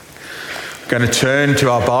Going to turn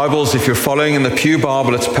to our Bibles. If you're following in the Pew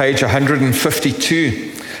Bible, it's page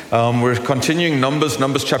 152. We're continuing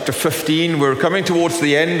Numbers chapter 15. We're coming towards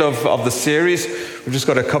the end of the series. We've just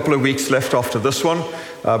got a couple of weeks left after this one,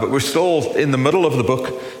 but we're still in the middle of the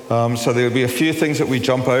book. So there'll be a few things that we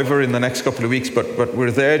jump over in the next couple of weeks, but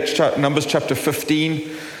we're there. Numbers chapter 15,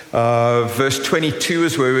 verse 22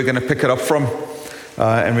 is where we're going to pick it up from.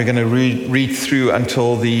 And we're going to read through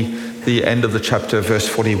until the end of the chapter, verse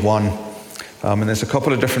 41. And there's a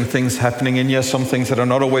couple of different things happening in here, some things that are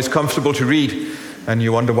not always comfortable to read, and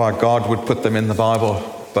you wonder why God would put them in the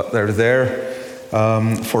Bible, but they're there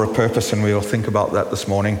for a purpose, and we'll think about that this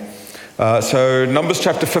morning. So Numbers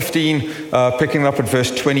chapter 15, picking up at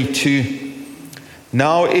verse 22.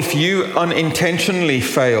 Now, if you unintentionally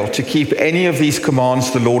fail to keep any of these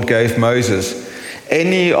commands the Lord gave Moses,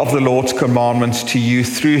 any of the Lord's commandments to you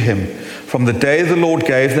through him, from the day the Lord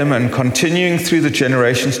gave them and continuing through the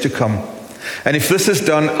generations to come, and if this is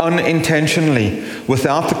done unintentionally,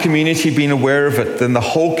 without the community being aware of it, then the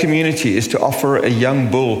whole community is to offer a young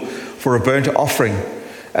bull for a burnt offering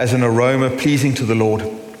as an aroma pleasing to the Lord,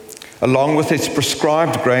 along with its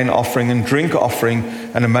prescribed grain offering and drink offering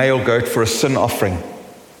and a male goat for a sin offering.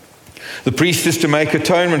 The priest is to make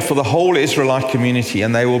atonement for the whole Israelite community,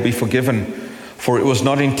 and they will be forgiven, for it was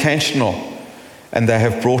not intentional, and they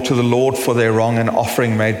have brought to the Lord for their wrong an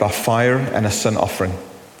offering made by fire and a sin offering.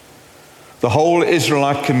 The whole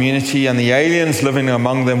Israelite community and the aliens living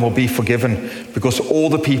among them will be forgiven, because all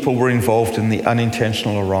the people were involved in the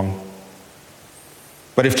unintentional wrong.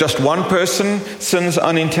 But if just one person sins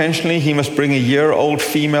unintentionally, he must bring a year-old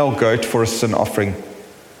female goat for a sin offering.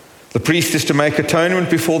 The priest is to make atonement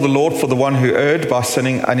before the Lord for the one who erred by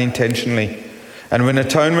sinning unintentionally. And when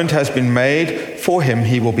atonement has been made for him,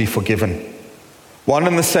 he will be forgiven. One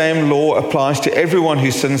and the same law applies to everyone who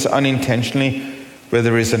sins unintentionally,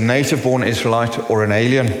 whether he is a native-born Israelite or an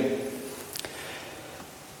alien.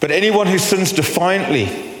 But anyone who sins defiantly,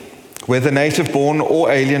 whether native-born or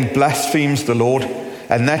alien, blasphemes the Lord,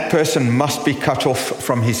 and that person must be cut off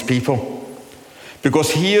from his people.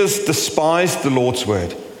 Because he has despised the Lord's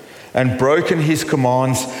word and broken his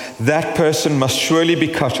commands, that person must surely be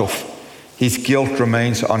cut off. His guilt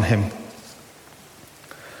remains on him.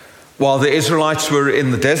 While the Israelites were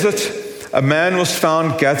in the desert, a man was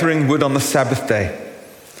found gathering wood on the Sabbath day.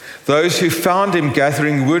 Those who found him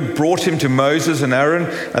gathering wood brought him to Moses and Aaron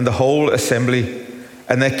and the whole assembly,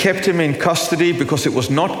 and they kept him in custody because it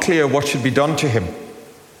was not clear what should be done to him.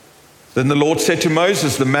 Then the Lord said to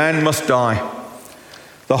Moses, "The man must die.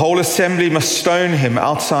 The whole assembly must stone him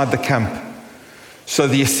outside the camp." So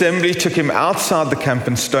the assembly took him outside the camp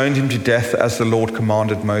and stoned him to death as the Lord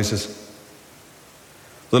commanded Moses.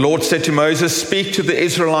 The Lord said to Moses, "Speak to the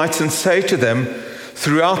Israelites and say to them,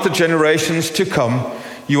 throughout the generations to come,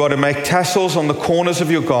 you are to make tassels on the corners of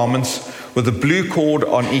your garments with a blue cord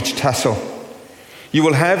on each tassel. You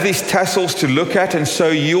will have these tassels to look at, and so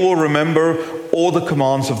you will remember all the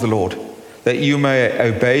commands of the Lord, that you may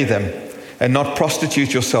obey them and not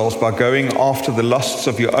prostitute yourselves by going after the lusts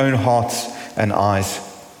of your own hearts and eyes.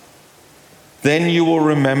 Then you will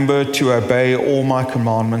remember to obey all my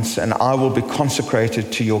commandments, and I will be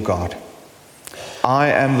consecrated to your God. I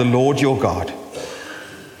am the Lord your God,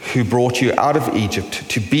 who brought you out of Egypt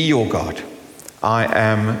to be your God. I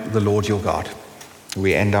am the Lord your God."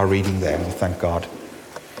 We end our reading there, and we thank God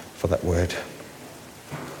for that word.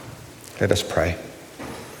 Let us pray.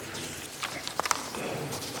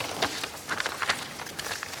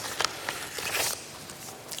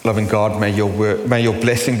 Loving God, may your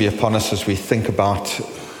blessing be upon us as we think about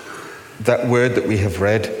that word that we have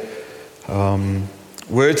read.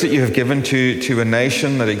 Words that you have given to a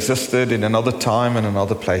nation that existed in another time and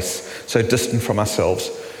another place, so distant from ourselves,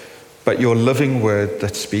 but your living word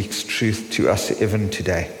that speaks truth to us even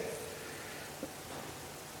today.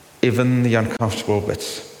 Even the uncomfortable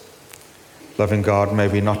bits. Loving God, may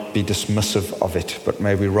we not be dismissive of it, but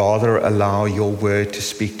may we rather allow your word to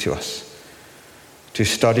speak to us, to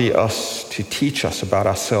study us, to teach us about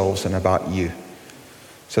ourselves and about you,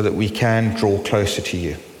 so that we can draw closer to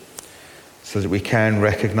you, so that we can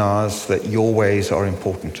recognize that your ways are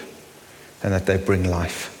important and that they bring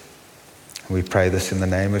life. And we pray this in the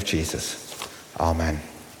name of Jesus. Amen.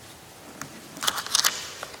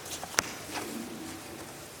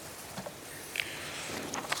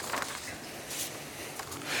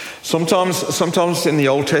 Sometimes in the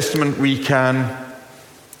Old Testament we can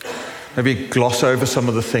maybe gloss over some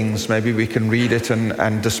of the things. Maybe we can read it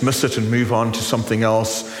and dismiss it and move on to something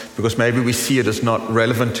else because maybe we see it as not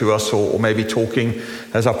relevant to us, or maybe talking,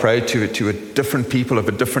 as I prayed, to a different people of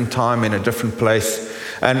a different time in a different place.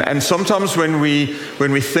 And sometimes when we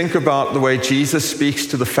think about the way Jesus speaks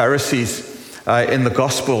to the Pharisees in the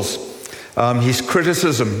Gospels, his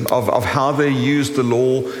criticism of how they use the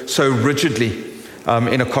law so rigidly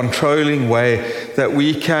in a controlling way, that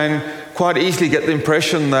we can quite easily get the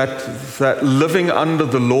impression that living under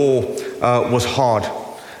the law was hard.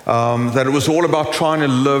 That it was all about trying to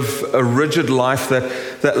live a rigid life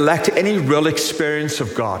that lacked any real experience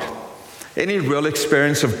of God. Any real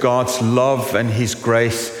experience of God's love and His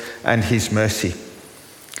grace and His mercy.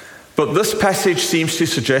 But this passage seems to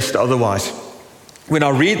suggest otherwise. When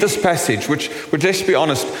I read this passage, which let's be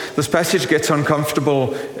honest, this passage gets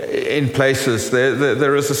uncomfortable in places.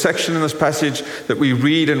 There is a section in this passage that we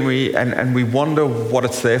read and we wonder what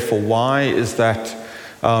it's there for. Why is that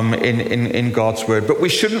in God's Word? But we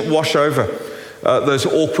shouldn't wash over those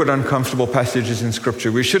awkward, uncomfortable passages in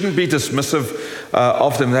Scripture. We shouldn't be dismissive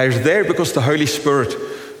of them. They're there because the Holy Spirit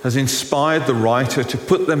has inspired the writer to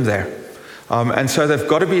put them there. And so they've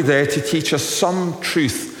got to be there to teach us some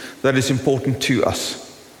truth that is important to us.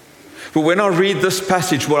 But when I read this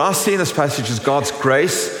passage, what I see in this passage is God's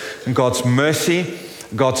grace and God's mercy,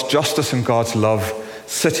 God's justice and God's love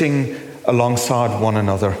sitting alongside one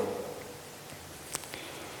another.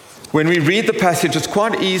 When we read the passage, it's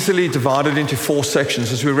quite easily divided into 4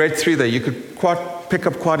 sections. As we read through there, you could pick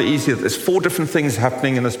up quite easily that there's 4 different things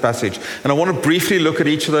happening in this passage. And I want to briefly look at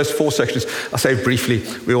each of those 4 sections. I say briefly,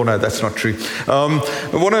 we all know that's not true.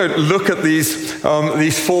 I want to look at these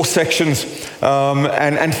 4 sections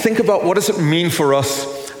and think about what does it mean for us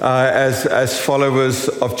as followers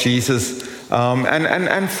of Jesus.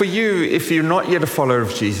 And for you, if you're not yet a follower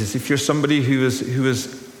of Jesus, if you're somebody who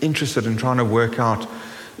is interested in trying to work out,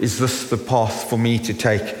 is this the path for me to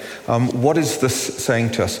take? What is this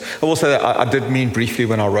saying to us? I will say that I did mean briefly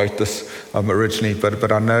when I wrote this originally,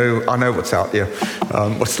 but I know what's out there,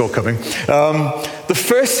 what's still coming. The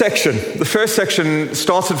first section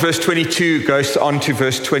starts at verse 22, goes on to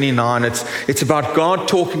verse 29. It's about God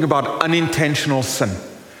talking about unintentional sin.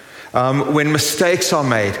 When mistakes are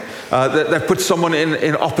made, that put someone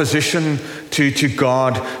in opposition to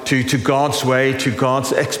God, to God's way, to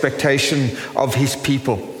God's expectation of His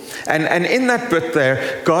people. And in that bit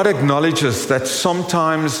there, God acknowledges that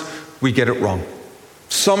sometimes we get it wrong.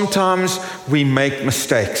 Sometimes we make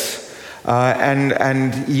mistakes.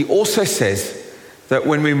 And He also says that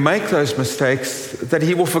when we make those mistakes, that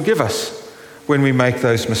He will forgive us when we make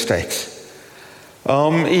those mistakes.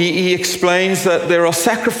 He explains that there are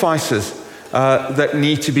sacrifices that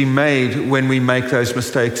need to be made when we make those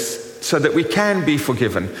mistakes so that we can be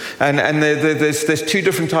forgiven. And there's 2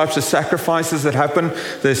 different types of sacrifices that happen.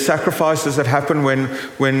 There's sacrifices that happen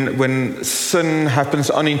when sin happens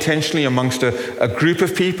unintentionally amongst a group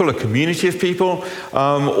of people, a community of people,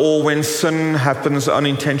 or when sin happens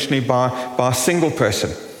unintentionally by a single person.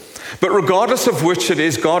 But regardless of which it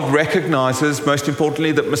is, God recognizes, most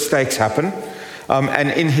importantly, that mistakes happen. And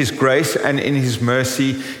in His grace and in His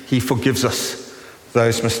mercy, He forgives us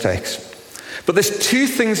those mistakes. But there's 2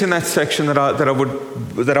 things in that section that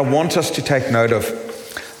I want us to take note of.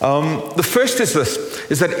 The first is this: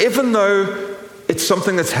 is that even though it's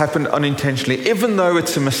something that's happened unintentionally, even though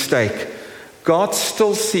it's a mistake, God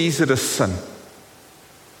still sees it as sin.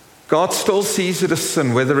 God still sees it as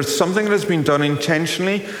sin, whether it's something that has been done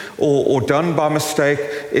intentionally or done by mistake.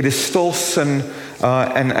 It is still sin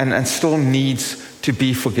and still needs to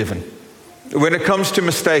be forgiven. When it comes to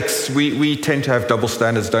mistakes, we tend to have double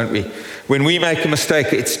standards, don't we? When we make a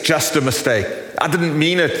mistake, it's just a mistake. I didn't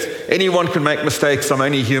mean it. Anyone can make mistakes. I'm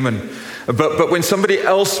only human. But when somebody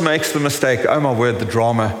else makes the mistake, oh my word, the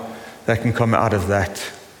drama that can come out of that.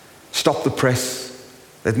 Stop the press.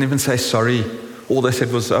 They didn't even say sorry. All they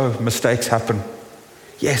said was, oh, mistakes happen.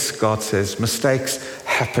 Yes, God says, mistakes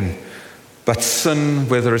happen. But sin,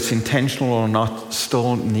 whether it's intentional or not,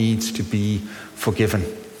 still needs to be forgiven.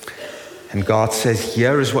 And God says,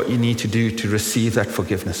 here is what you need to do to receive that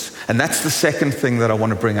forgiveness. And that's the second thing that I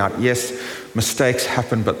want to bring out. Yes, mistakes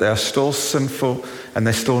happen, but they are still sinful and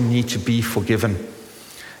they still need to be forgiven.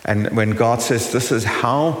 And when God says this is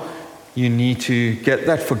how you need to get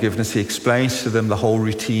that forgiveness, He explains to them the whole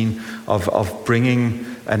routine of bringing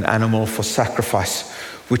an animal for sacrifice,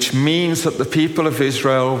 which means that the people of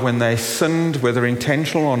Israel, when they sinned, whether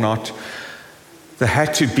intentional or not, they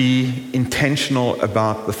had to be intentional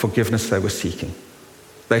about the forgiveness they were seeking.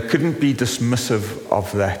 They couldn't be dismissive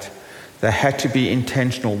of that. They had to be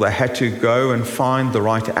intentional. They had to go and find the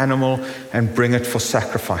right animal and bring it for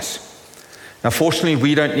sacrifice. Now, fortunately,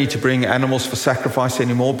 we don't need to bring animals for sacrifice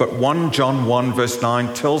anymore, but 1 John 1 verse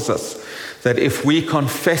 9 tells us that if we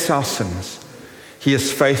confess our sins, He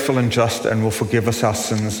is faithful and just and will forgive us our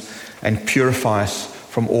sins and purify us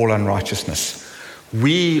from all unrighteousness.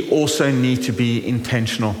 We also need to be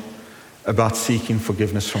intentional about seeking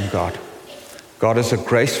forgiveness from God. God is a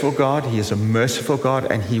graceful God, He is a merciful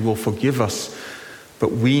God, and He will forgive us.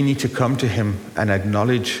 But we need to come to Him and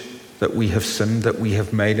acknowledge that we have sinned, that we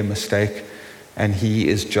have made a mistake, and He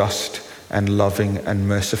is just and loving and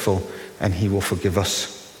merciful, and He will forgive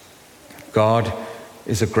us. God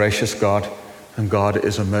is a gracious God, and God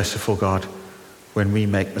is a merciful God. When we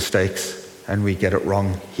make mistakes and we get it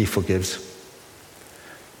wrong, He forgives.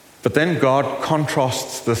 But then God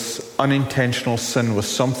contrasts this unintentional sin with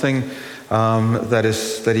something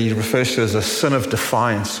that He refers to as a sin of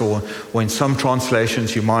defiance, or in some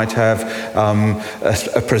translations you might have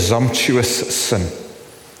a presumptuous sin.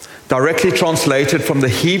 Directly translated from the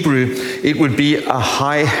Hebrew, it would be a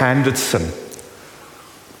high-handed sin.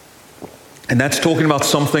 And that's talking about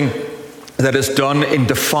something that is done in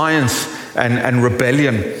defiance and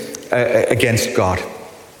rebellion against God.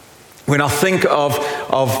 When I think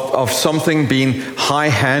of something being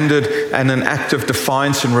high-handed and an act of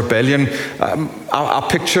defiance and rebellion, I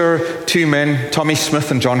picture two men, Tommy Smith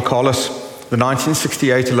and John Carlos, the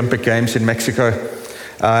 1968 Olympic Games in Mexico,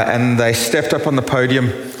 and they stepped up on the podium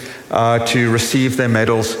to receive their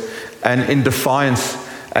medals, and in defiance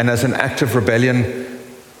and as an act of rebellion,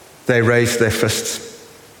 they raised their fists.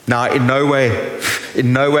 Now, in no way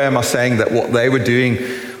am I saying that what they were doing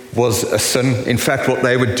was a sin. In fact, what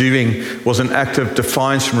they were doing was an act of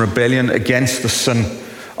defiance and rebellion against the sin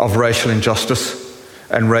of racial injustice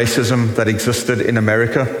and racism that existed in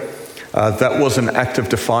America. That was an act of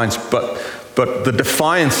defiance, but the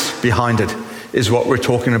defiance behind it is what we're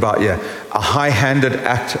talking about here. A high-handed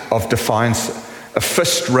act of defiance, a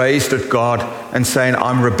fist raised at God and saying,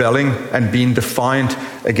 I'm rebelling and being defiant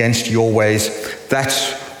against your ways.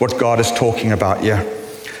 That's what God is talking about here.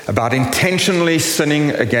 About intentionally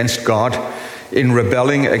sinning against God, in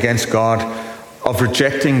rebelling against God, of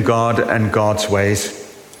rejecting God and God's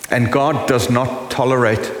ways. And God does not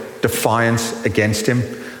tolerate defiance against Him.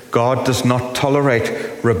 God does not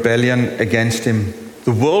tolerate rebellion against Him.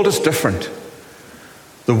 The world is different.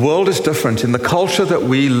 The world is different. In the culture that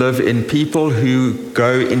we live in, people who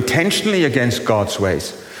go intentionally against God's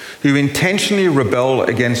ways, who intentionally rebel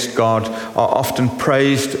against God, are often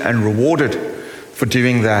praised and rewarded for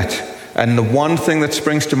doing that. And the one thing that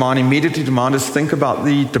springs to mind, immediately to mind, is think about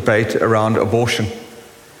the debate around abortion.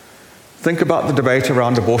 Think about the debate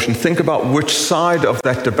around abortion. Think about which side of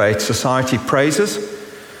that debate society praises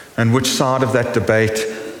and which side of that debate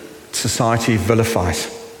society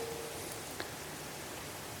vilifies.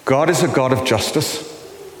 God is a God of justice.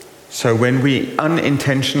 So when we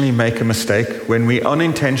unintentionally make a mistake, when we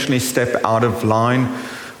unintentionally step out of line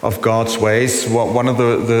of God's ways, one of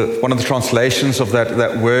the translations of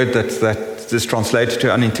that word that is translated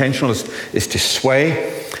to unintentional is to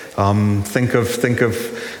sway. Think of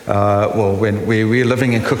when we were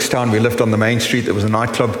living in Cookstown, we lived on the main street. There was a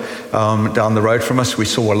nightclub down the road from us. We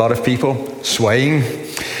saw a lot of people swaying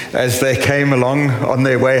as they came along on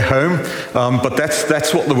their way home. But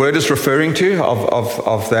that's what the word is referring to,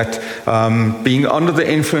 of that being under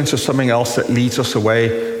the influence of something else that leads us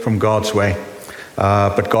away from God's way.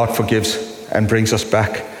 But God forgives and brings us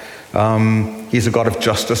back. He's a God of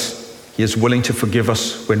justice. He is willing to forgive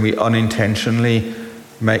us when we unintentionally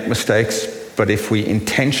make mistakes. But if we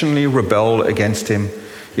intentionally rebel against Him,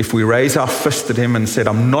 if we raise our fist at Him and said,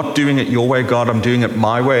 I'm not doing it your way, God, I'm doing it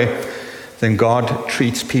my way, then God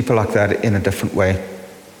treats people like that in a different way.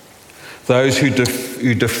 Those who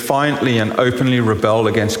defiantly and openly rebel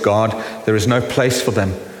against God, there is no place for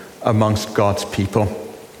them amongst God's people.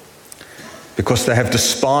 Because they have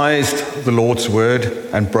despised the Lord's word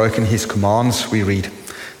and broken His commands, we read,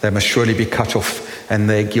 they must surely be cut off, and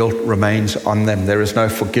their guilt remains on them. There is no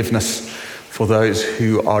forgiveness for those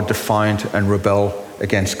who are defiant and rebel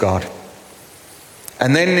against God.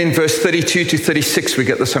 And then in verse 32 to 36, we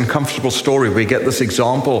get this uncomfortable story. We get this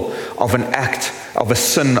example of an act of a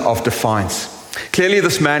sin of defiance. Clearly,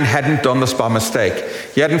 this man hadn't done this by mistake.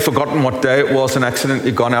 He hadn't forgotten what day it was and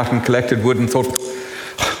accidentally gone out and collected wood and thought,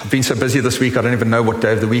 I've been so busy this week, I don't even know what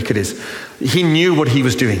day of the week it is. He knew what he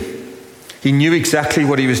was doing. He knew exactly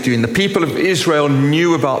what he was doing. The people of Israel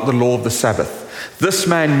knew about the law of the Sabbath. This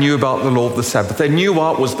man knew about the law of the Sabbath. They knew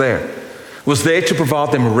why it was there. It was there to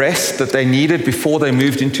provide them rest that they needed before they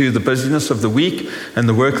moved into the busyness of the week and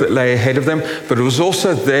the work that lay ahead of them. But it was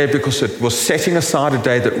also there because it was setting aside a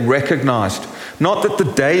day that recognized, not that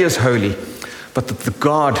the day is holy, but that the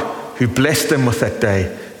God who blessed them with that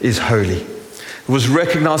day is holy. It was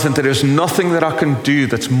recognizing that there's nothing that I can do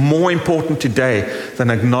that's more important today than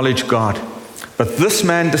acknowledge God. But this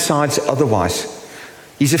man decides otherwise.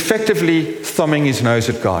 He's effectively thumbing his nose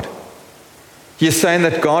at God. He is saying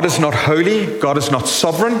that God is not holy, God is not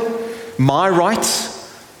sovereign. My rights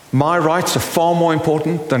are far more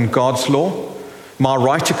important than God's law. My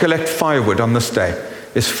right to collect firewood on this day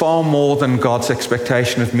is far more than God's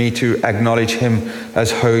expectation of me to acknowledge him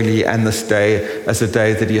as holy and this day as a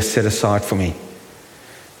day that he has set aside for me.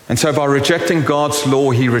 And so by rejecting God's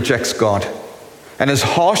law, he rejects God. And as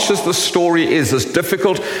harsh as the story is, as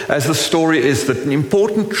difficult as the story is, the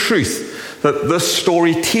important truth that this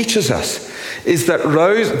story teaches us is that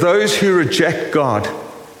those who reject God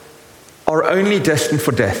are only destined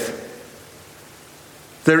for death.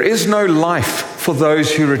 There is no life for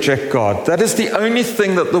those who reject God. That is the only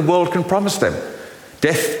thing that the world can promise them.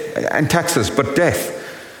 Death and taxes, but death.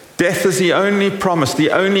 Death is the only promise,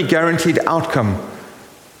 the only guaranteed outcome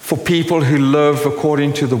for people who live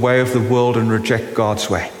according to the way of the world and reject God's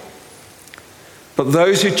way. But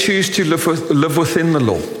those who choose to live within the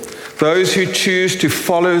law, those who choose to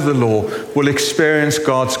follow the law, will experience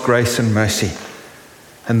God's grace and mercy.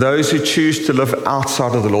 And those who choose to live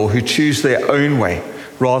outside of the law, who choose their own way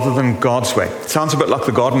rather than God's way. It sounds a bit like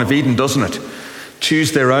the Garden of Eden, doesn't it?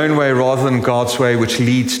 Choose their own way rather than God's way, which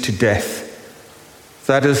leads to death.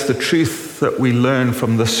 That is the truth that we learn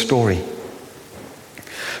from this story.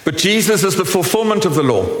 But Jesus is the fulfillment of the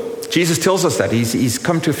law. Jesus tells us that. He's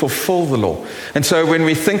come to fulfill the law. And so when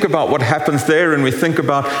we think about what happens there and we think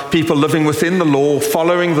about people living within the law,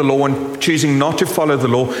 following the law and choosing not to follow the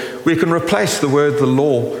law, we can replace the word the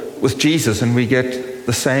law with Jesus and we get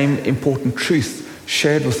the same important truth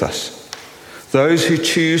shared with us. Those who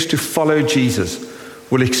choose to follow Jesus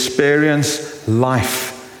will experience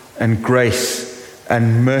life and grace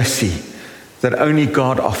and mercy that only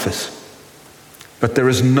God offers. But there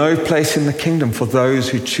is no place in the kingdom for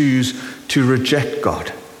those who choose to reject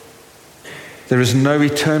God. There is no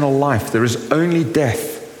eternal life. There is only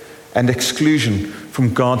death and exclusion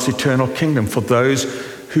from God's eternal kingdom for those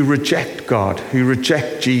who reject God, who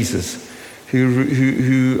reject Jesus,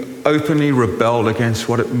 who openly rebel against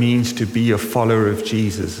what it means to be a follower of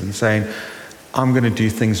Jesus and saying, I'm going to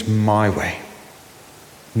do things my way,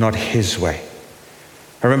 not his way.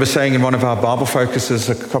 I remember saying in one of our Bible focuses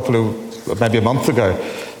maybe a month ago,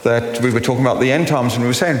 that we were talking about the end times, and we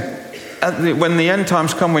were saying, when the end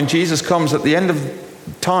times come, when Jesus comes, at the end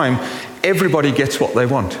of time, everybody gets what they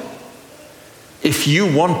want. If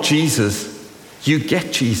you want Jesus, you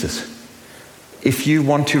get Jesus. If you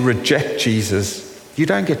want to reject Jesus, you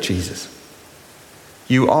don't get Jesus.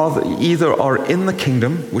 You either are in the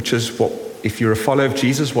kingdom, which is what, if you're a follower of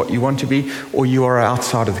Jesus, what you want to be, or you are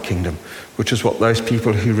outside of the kingdom, which is what those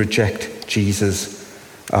people who reject Jesus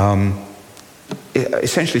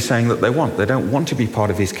essentially saying that they want. They don't want to be part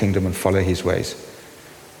of his kingdom and follow his ways.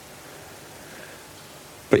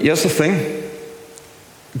 But here's the thing.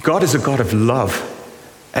 God is a God of love,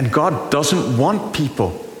 and God doesn't want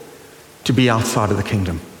people to be outside of the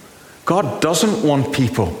kingdom. God doesn't want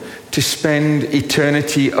people to spend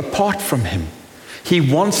eternity apart from him. He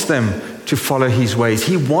wants them to follow his ways.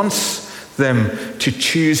 He wants them to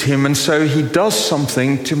choose him, and so he does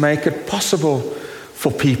something to make it possible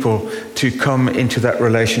for people to come into that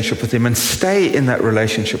relationship with him and stay in that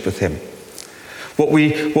relationship with him. What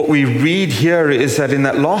we read here is that in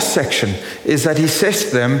that last section is that he says to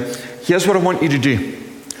them, here's what I want you to do.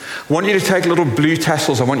 I want you to take little blue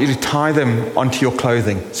tassels. I want you to tie them onto your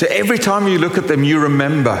clothing. So every time you look at them, you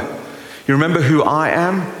remember. You remember who I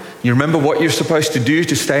am. You remember what you're supposed to do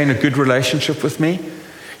to stay in a good relationship with me.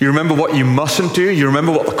 You remember what you mustn't do. You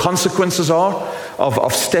remember what the consequences are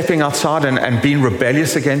of stepping outside and being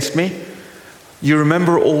rebellious against me. You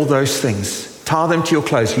remember all those things. Tie them to your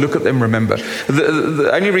clothes. Look at them, remember. The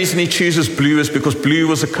only reason he chooses blue is because blue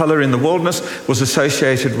was a color in the wilderness, was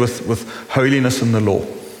associated with holiness and the law.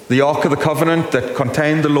 The Ark of the Covenant that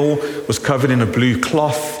contained the law was covered in a blue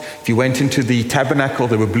cloth. If you went into the tabernacle,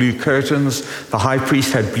 there were blue curtains. The high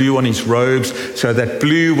priest had blue on his robes. So that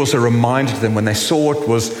blue was a reminder to them when they saw it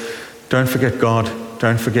was, don't forget God,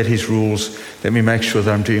 don't forget his rules. Let me make sure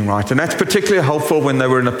that I'm doing right. And that's particularly helpful when they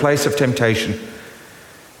were in a place of temptation.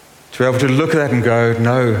 To be able to look at that and go,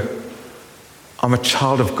 no, I'm a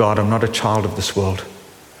child of God. I'm not a child of this world.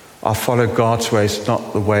 I follow God's ways,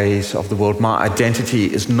 not the ways of the world. My identity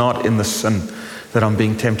is not in the sin that I'm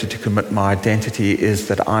being tempted to commit. My identity is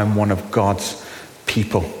that I'm one of God's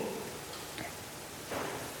people.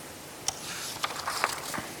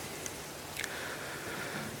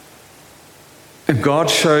 And God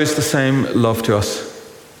shows the same love to us.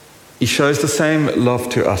 He shows the same love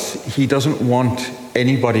to us. He doesn't want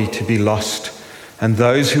anybody to be lost. And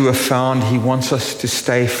those who are found, he wants us to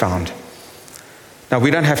stay found. Now, we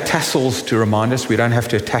don't have tassels to remind us. We don't have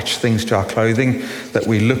to attach things to our clothing that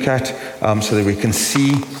we look at so that we can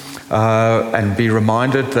see and be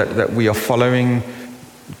reminded that we are following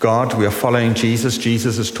God. We are following Jesus.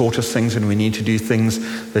 Jesus has taught us things, and we need to do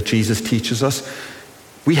things that Jesus teaches us.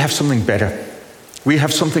 We have something better. We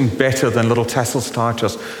have something better than little tassels tied to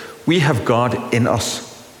us. We have God in us.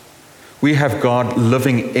 We have God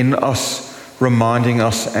living in us, reminding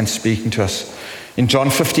us and speaking to us. In John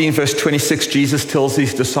 15, verse 26, Jesus tells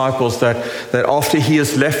these disciples that after he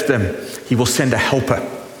has left them, he will send a helper,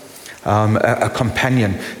 a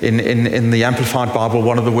companion. In the Amplified Bible,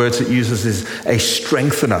 one of the words it uses is a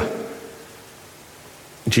strengthener.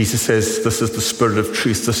 Jesus says, this is the Spirit of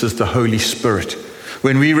truth. This is the Holy Spirit.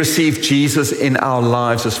 When we receive Jesus in our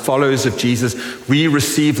lives as followers of Jesus, we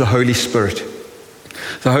receive the Holy Spirit.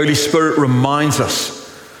 The Holy Spirit reminds us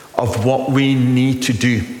of what we need to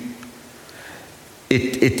do.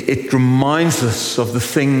 It reminds us of the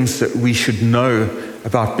things that we should know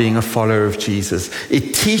about being a follower of Jesus.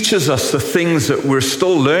 It teaches us the things that we're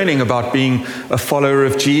still learning about being a follower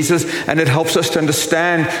of Jesus, and it helps us to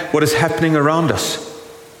understand what is happening around us.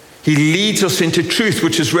 He leads us into truth,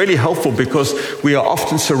 which is really helpful because we are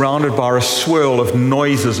often surrounded by a swirl of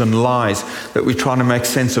noises and lies that we're trying to make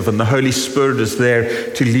sense of, and the Holy Spirit is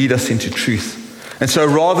there to lead us into truth. And so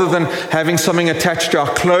rather than having something attached to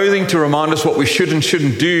our clothing to remind us what we should and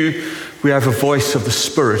shouldn't do, we have a voice of the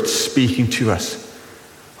Spirit speaking to us,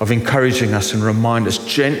 of encouraging us and remind us,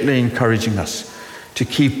 gently encouraging us to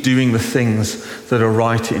keep doing the things that are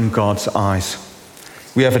right in God's eyes.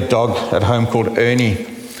 We have a dog at home called Ernie.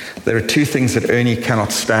 There are two things that Ernie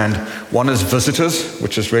cannot stand. One is visitors,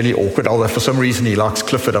 which is really awkward, although for some reason he likes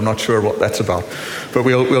Clifford. I'm not sure what that's about, but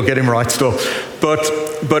we'll get him right still.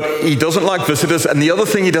 But he doesn't like visitors, and the other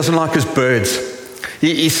thing he doesn't like is birds.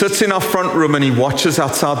 He sits in our front room and he watches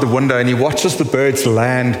outside the window, and he watches the birds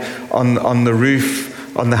land on the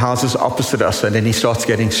roof, on the houses opposite us, and then he starts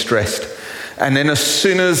getting stressed. And then as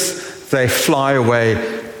soon as they fly away,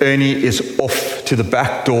 Ernie is off to the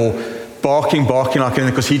back door, barking like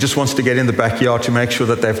anything, because he just wants to get in the backyard to make sure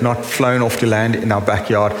that they've not flown off to land in our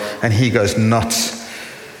backyard, and he goes nuts.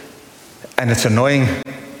 And it's annoying.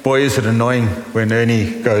 Boy, is it annoying when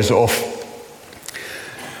Ernie goes off.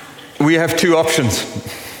 We have two options.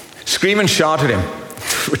 Scream and shout at him,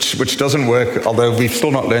 which doesn't work, although we've still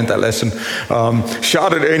not learned that lesson.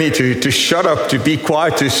 Shout at Ernie to shut up, to be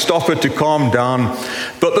quiet, to stop it, to calm down.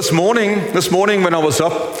 But this morning when I was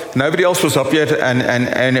up, nobody else was up yet,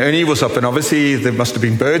 and Ernie was up, and obviously there must have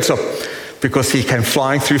been birds up, because he came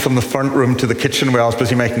flying through from the front room to the kitchen where I was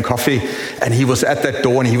busy making coffee, and he was at that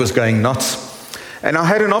door and he was going nuts. And I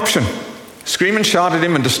had an option: scream and shout at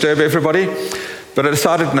him and disturb everybody. But I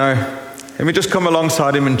decided, no, let me just come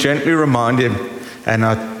alongside him and gently remind him. And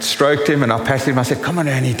I stroked him and I patted him. I said, come on,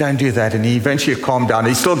 Ernie, don't do that. And he eventually calmed down.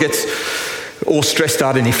 He still gets all stressed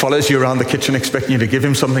out and he follows you around the kitchen expecting you to give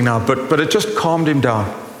him something now. But it just calmed him down.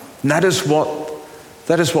 And that is what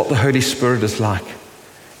the Holy Spirit is like.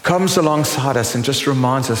 Comes alongside us and just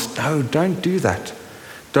reminds us, no, don't do that.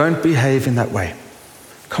 Don't behave in that way.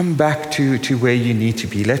 Come back to where you need to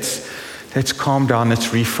be. Let's calm down, let's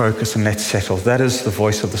refocus, and let's settle. That is the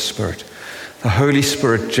voice of the Spirit. The Holy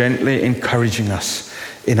Spirit gently encouraging us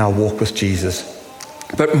in our walk with Jesus.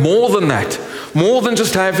 But more than that, more than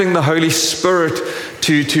just having the Holy Spirit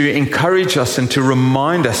to encourage us and to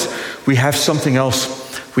remind us, we have something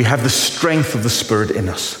else. We have the strength of the Spirit in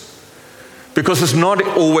us. Because it's not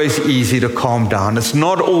always easy to calm down. It's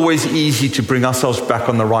not always easy to bring ourselves back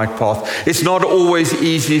on the right path. It's not always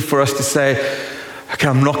easy for us to say, okay,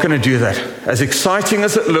 I'm not going to do that. As exciting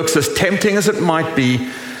as it looks, as tempting as it might be,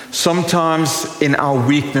 sometimes in our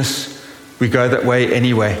weakness, we go that way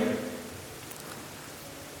anyway.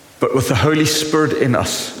 But with the Holy Spirit in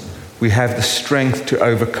us, we have the strength to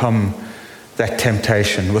overcome that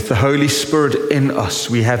temptation. With the Holy Spirit in us,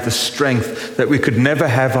 we have the strength that we could never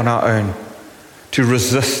have on our own to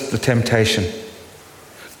resist the temptation.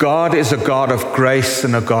 God is a God of grace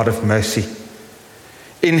and a God of mercy.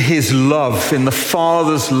 In his love, in the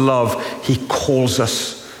Father's love, he calls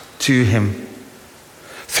us to him.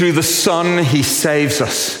 Through the Son, he saves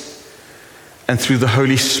us. And through the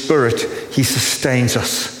Holy Spirit, he sustains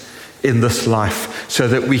us in this life so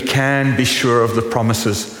that we can be sure of the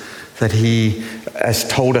promises that he has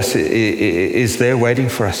told us is there waiting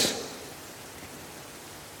for us.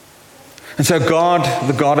 And so God,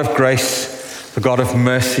 the God of grace, the God of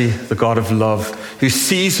mercy, the God of love, who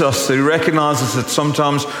sees us, who recognizes that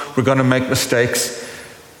sometimes we're going to make mistakes,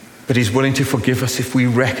 but he's willing to forgive us if we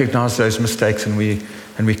recognize those mistakes and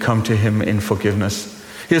we come to him in forgiveness.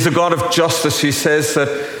 He is a God of justice who says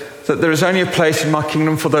that that there is only a place in my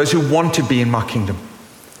kingdom for those who want to be in my kingdom.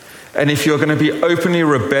 And if you're going to be openly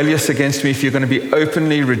rebellious against me, if you're going to be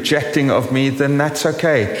openly rejecting of me, then that's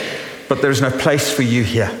okay. But there's no place for you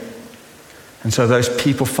here. And so those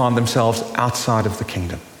people find themselves outside of the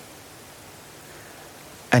kingdom.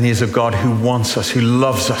 And he is a God who wants us, who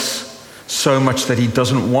loves us so much that he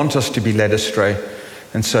doesn't want us to be led astray.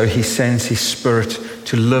 And so he sends his Spirit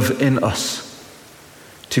to live in us,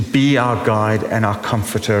 to be our guide and our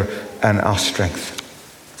comforter and our strength.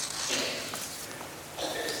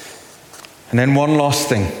 And then one last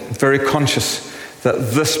thing, very conscious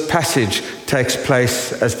that this passage takes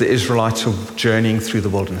place as the Israelites are journeying through the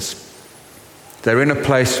wilderness. They're in a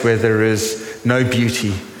place where there is no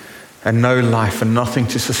beauty and no life and nothing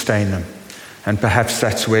to sustain them. And perhaps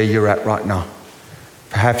that's where you're at right now.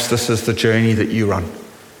 Perhaps this is the journey that you run,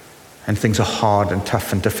 and things are hard and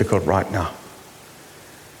tough and difficult right now.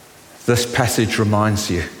 This passage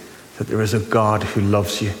reminds you that there is a God who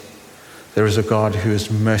loves you. There is a God who is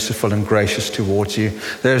merciful and gracious towards you.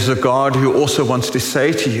 There is a God who also wants to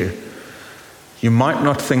say to you, you might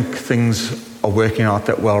not think things are working out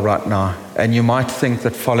that well right now, and you might think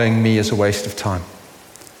that following me is a waste of time.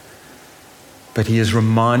 But he is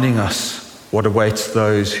reminding us what awaits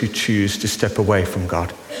those who choose to step away from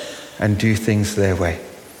God and do things their way.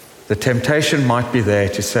 The temptation might be there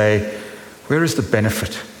to say, where is the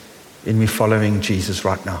benefit in me following Jesus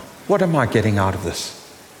right now? What am I getting out of this?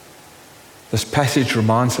 This passage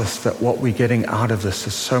reminds us that what we're getting out of this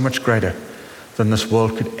is so much greater than this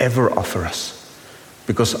world could ever offer us.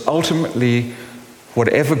 Because ultimately,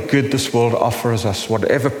 whatever good this world offers us,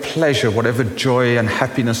 whatever pleasure, whatever joy and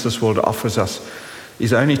happiness this world offers us,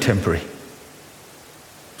 is only temporary.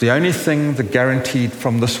 The only thing that guaranteed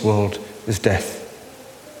from this world is death.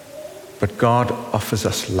 But God offers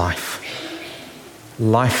us life.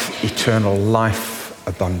 Life eternal, life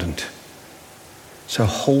abundant. So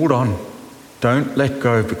hold on. Don't let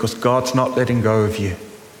go, because God's not letting go of you.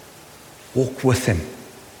 Walk with him.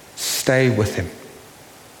 Stay with him.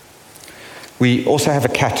 We also have a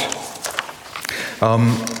cat.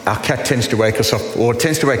 Our cat tends to wake us up, or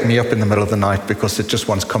tends to wake me up in the middle of the night because it just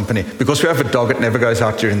wants company. Because we have a dog, it never goes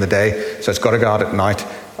out during the day, so it's got to go out at night.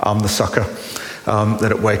 I'm the sucker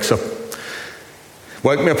that it wakes up.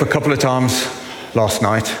 Woke me up a couple of times last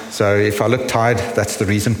night, so if I look tired, that's the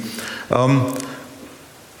reason.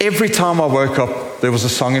 Every time I woke up, there was a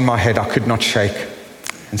song in my head I could not shake.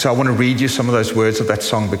 And so I want to read you some of those words of that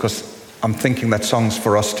song, because I'm thinking that song's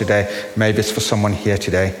for us today. Maybe it's for someone here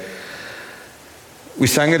today. We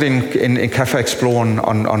sang it in Cafe Explore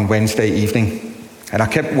on Wednesday evening. And I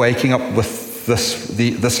kept waking up with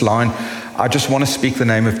this line. I just want to speak the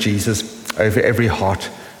name of Jesus over every heart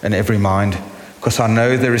and every mind, because I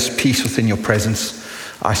know there is peace within your presence.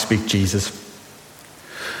 I speak Jesus.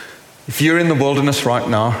 If you're in the wilderness right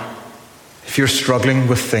now, if you're struggling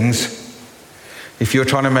with things, if you're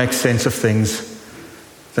trying to make sense of things,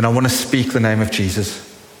 then I want to speak the name of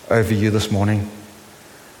Jesus over you this morning.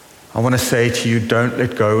 I want to say to you, don't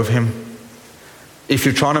let go of him. If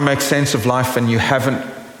you're trying to make sense of life and you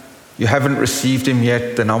haven't received him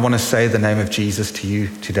yet, then I want to say the name of Jesus to you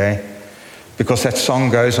today. Because that song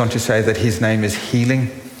goes on to say that his name is healing.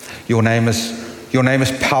 Your name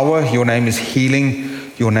is power. Your name is healing.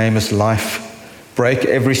 Your name is life. Break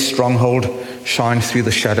every stronghold. Shine through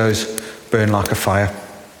the shadows. Burn like a fire.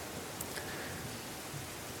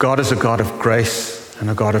 God is a God of grace and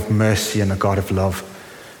a God of mercy and a God of love.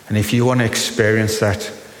 And if you want to experience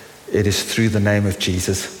that, it is through the name of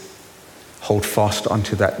Jesus. Hold fast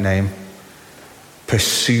onto that name.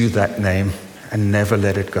 Pursue that name and never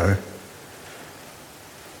let it go.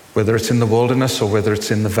 Whether it's in the wilderness or whether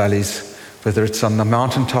it's in the valleys, whether it's on the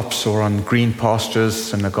mountaintops or on green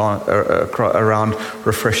pastures and around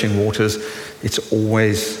refreshing waters, it's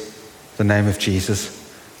always the name of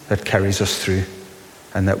Jesus that carries us through,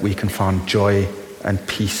 and that we can find joy and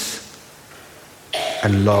peace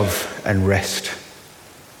and love and rest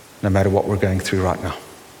no matter what we're going through right now.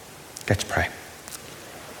 Let's pray.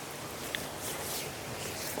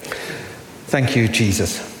 Thank you,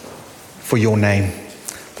 Jesus, for your name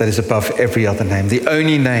that is above every other name, the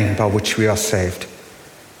only name by which we are saved,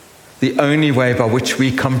 the only way by which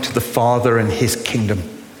we come to the Father and his kingdom.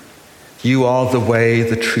 You are the way,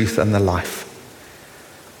 the truth, and the life.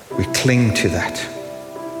 We cling to that.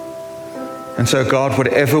 And so, God,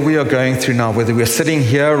 whatever we are going through now, whether we are sitting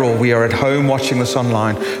here or we are at home watching this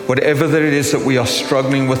online, whatever that it is that we are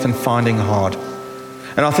struggling with and finding hard.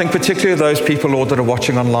 And I think particularly those people, Lord, that are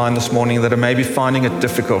watching online this morning that are maybe finding it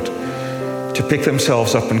difficult to pick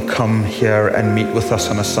themselves up and come here and meet with us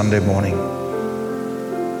on a Sunday morning.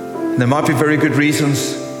 There might be very good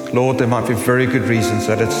reasons. Lord, there might be very good reasons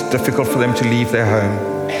that it's difficult for them to leave their home.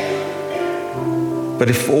 But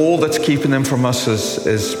if all that's keeping them from us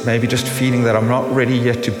is maybe just feeling that I'm not ready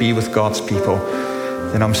yet to be with God's people,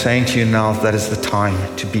 then I'm saying to you now that is the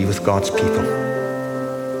time to be with God's people.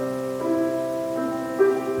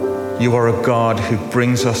 You are a God who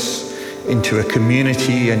brings us into a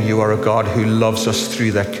community, and you are a God who loves us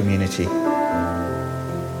through that community.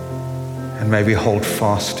 And may we hold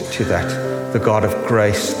fast to that, the God of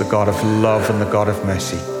grace, the God of love, and the God of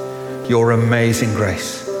mercy. Your amazing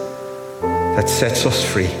grace that sets us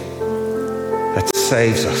free, that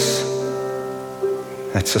saves us,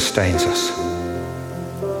 that sustains us.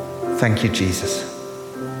 Thank you, Jesus.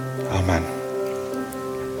 Amen.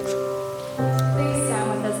 Please stand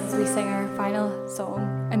with us as we sing our final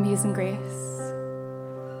song, Amazing Grace.